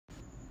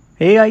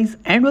Hey guys,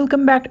 and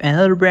welcome back to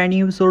another brand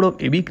new episode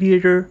of AB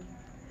Creator.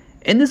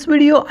 In this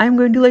video, I'm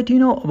going to let you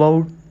know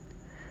about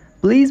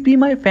Please Be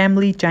My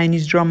Family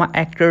Chinese drama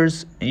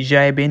actors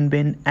Jai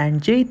Bin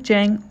and Jade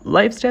Cheng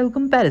lifestyle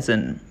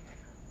comparison.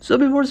 So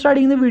before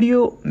starting the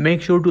video,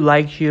 make sure to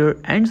like, share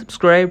and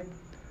subscribe.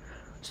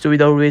 So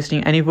without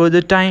wasting any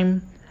further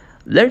time,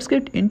 let's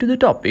get into the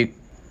topic.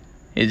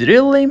 His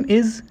real name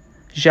is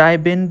Jai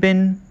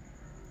Bin.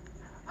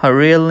 Her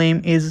real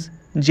name is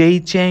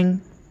Jade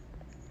Cheng.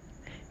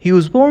 He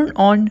was born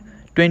on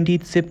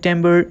 20th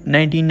September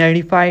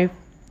 1995.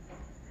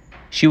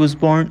 She was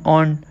born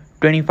on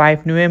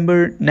 25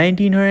 November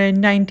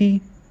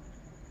 1990.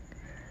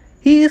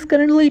 He is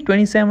currently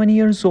 27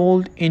 years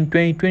old in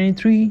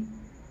 2023.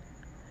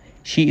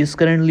 She is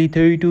currently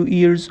 32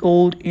 years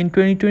old in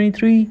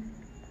 2023.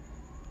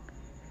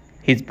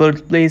 His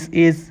birthplace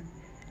is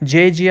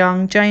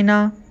Zhejiang,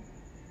 China.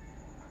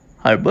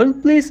 Her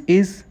birthplace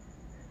is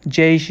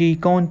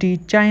Jiaxi County,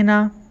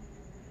 China.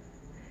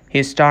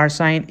 His star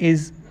sign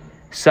is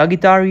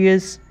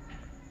Sagittarius.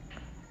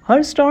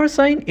 Her star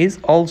sign is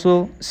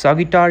also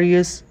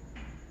Sagittarius.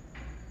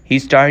 He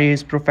started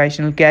his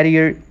professional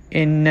career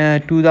in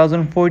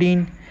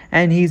 2014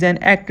 and he's an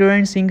actor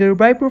and singer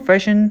by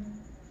profession.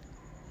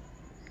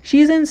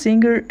 She's a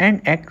singer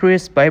and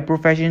actress by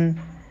profession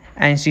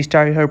and she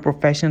started her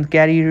professional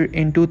career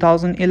in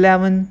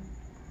 2011.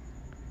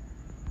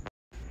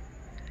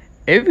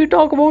 If we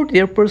talk about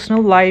their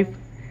personal life,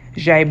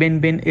 Jai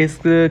Bin is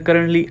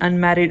currently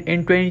unmarried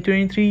in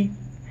 2023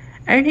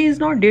 and he is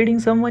not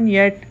dating someone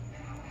yet.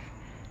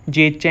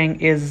 Jade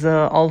Cheng is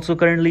also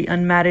currently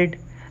unmarried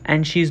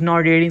and she is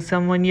not dating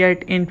someone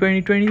yet in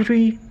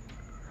 2023.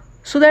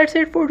 So that's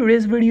it for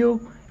today's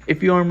video.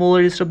 If you want more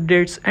latest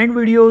updates and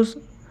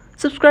videos,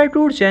 subscribe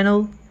to our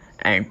channel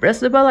and press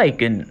the bell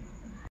icon.